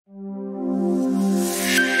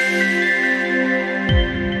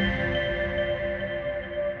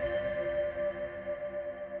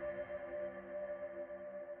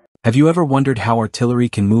Have you ever wondered how artillery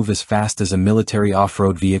can move as fast as a military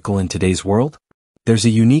off-road vehicle in today's world? There's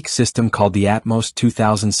a unique system called the ATMOS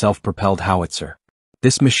 2000 self-propelled howitzer.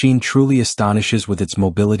 This machine truly astonishes with its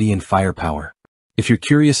mobility and firepower. If you're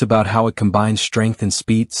curious about how it combines strength and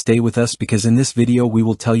speed, stay with us because in this video we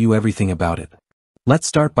will tell you everything about it. Let's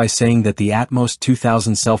start by saying that the ATMOS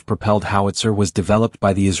 2000 self-propelled howitzer was developed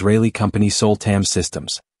by the Israeli company Elbit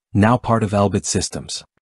Systems, now part of Elbit Systems.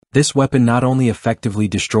 This weapon not only effectively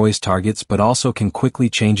destroys targets but also can quickly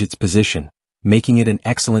change its position, making it an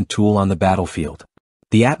excellent tool on the battlefield.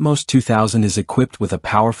 The ATMOS 2000 is equipped with a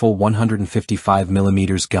powerful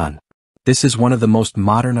 155mm gun. This is one of the most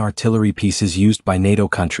modern artillery pieces used by NATO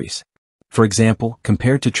countries. For example,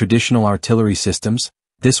 compared to traditional artillery systems,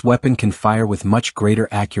 this weapon can fire with much greater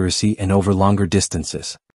accuracy and over longer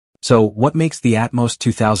distances. So, what makes the ATMOS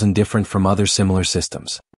 2000 different from other similar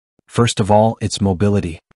systems? First of all, its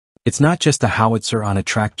mobility. It's not just a howitzer on a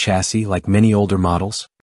tracked chassis like many older models.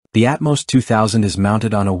 The ATMOS 2000 is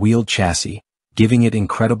mounted on a wheeled chassis, giving it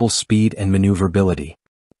incredible speed and maneuverability.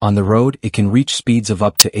 On the road, it can reach speeds of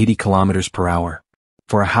up to 80 km per hour.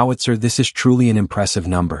 For a howitzer, this is truly an impressive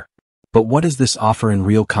number. But what does this offer in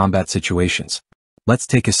real combat situations? Let's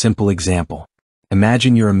take a simple example.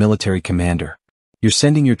 Imagine you're a military commander. You're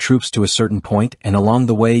sending your troops to a certain point and along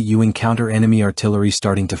the way you encounter enemy artillery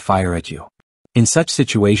starting to fire at you. In such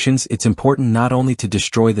situations, it's important not only to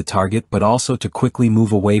destroy the target but also to quickly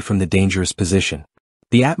move away from the dangerous position.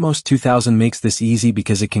 The ATMOS 2000 makes this easy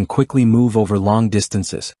because it can quickly move over long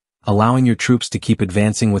distances, allowing your troops to keep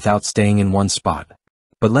advancing without staying in one spot.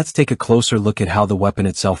 But let's take a closer look at how the weapon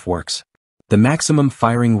itself works. The maximum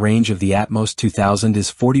firing range of the ATMOS 2000 is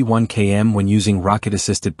 41 km when using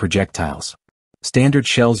rocket-assisted projectiles. Standard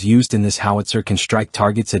shells used in this howitzer can strike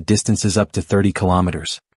targets at distances up to 30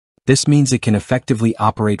 km. This means it can effectively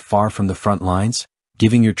operate far from the front lines,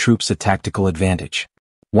 giving your troops a tactical advantage.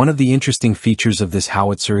 One of the interesting features of this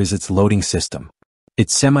howitzer is its loading system.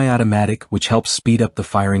 It's semi-automatic, which helps speed up the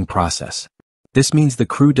firing process. This means the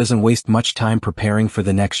crew doesn't waste much time preparing for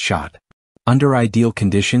the next shot. Under ideal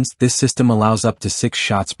conditions, this system allows up to 6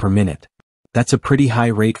 shots per minute. That's a pretty high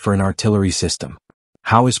rate for an artillery system.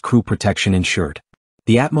 How is crew protection ensured?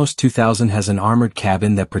 The ATMOS 2000 has an armored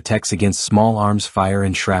cabin that protects against small arms fire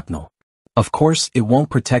and shrapnel. Of course, it won't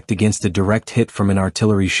protect against a direct hit from an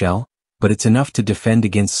artillery shell, but it's enough to defend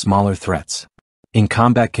against smaller threats. In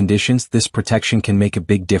combat conditions, this protection can make a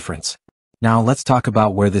big difference. Now let's talk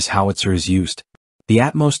about where this howitzer is used. The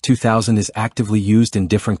ATMOS 2000 is actively used in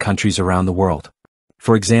different countries around the world.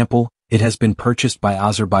 For example, it has been purchased by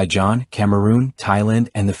Azerbaijan, Cameroon, Thailand,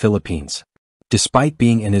 and the Philippines. Despite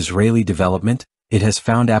being an Israeli development, it has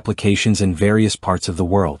found applications in various parts of the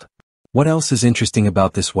world. What else is interesting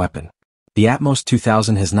about this weapon? The ATMOS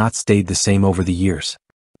 2000 has not stayed the same over the years.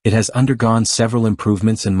 It has undergone several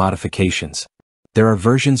improvements and modifications. There are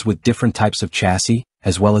versions with different types of chassis,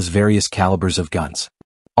 as well as various calibers of guns.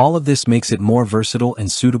 All of this makes it more versatile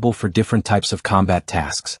and suitable for different types of combat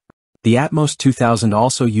tasks. The ATMOS 2000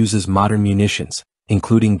 also uses modern munitions,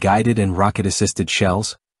 including guided and rocket-assisted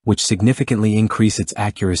shells, which significantly increase its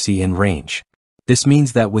accuracy and range. This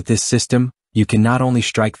means that with this system, you can not only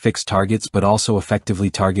strike fixed targets but also effectively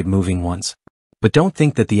target moving ones. But don't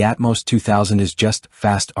think that the ATMOS 2000 is just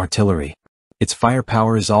fast artillery. Its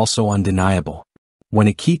firepower is also undeniable. When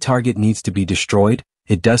a key target needs to be destroyed,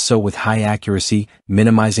 it does so with high accuracy,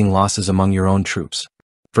 minimizing losses among your own troops.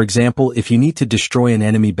 For example, if you need to destroy an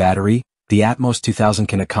enemy battery, the ATMOS 2000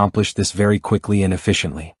 can accomplish this very quickly and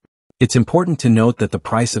efficiently. It's important to note that the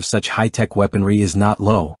price of such high-tech weaponry is not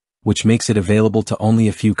low, which makes it available to only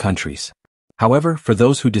a few countries. However, for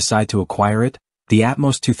those who decide to acquire it, the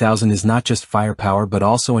ATMOS 2000 is not just firepower but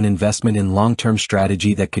also an investment in long-term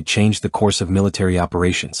strategy that could change the course of military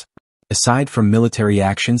operations. Aside from military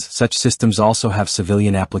actions, such systems also have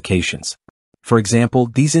civilian applications. For example,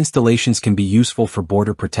 these installations can be useful for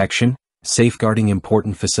border protection, safeguarding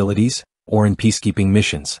important facilities, or in peacekeeping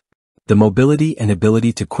missions. The mobility and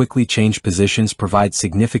ability to quickly change positions provide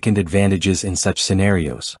significant advantages in such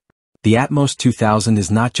scenarios. The ATMOS 2000 is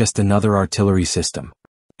not just another artillery system.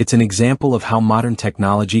 It's an example of how modern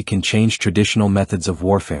technology can change traditional methods of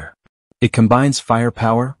warfare. It combines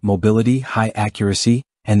firepower, mobility, high accuracy,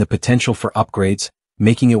 and the potential for upgrades,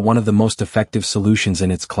 making it one of the most effective solutions in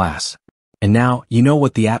its class. And now, you know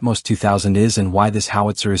what the ATMOS 2000 is and why this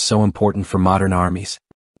howitzer is so important for modern armies.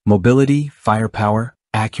 Mobility, firepower,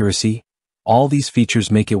 accuracy, all these features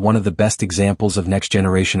make it one of the best examples of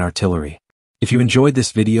next-generation artillery. If you enjoyed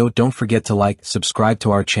this video, don't forget to like, subscribe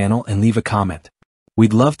to our channel, and leave a comment.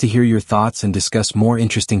 We'd love to hear your thoughts and discuss more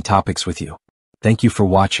interesting topics with you. Thank you for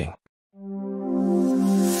watching.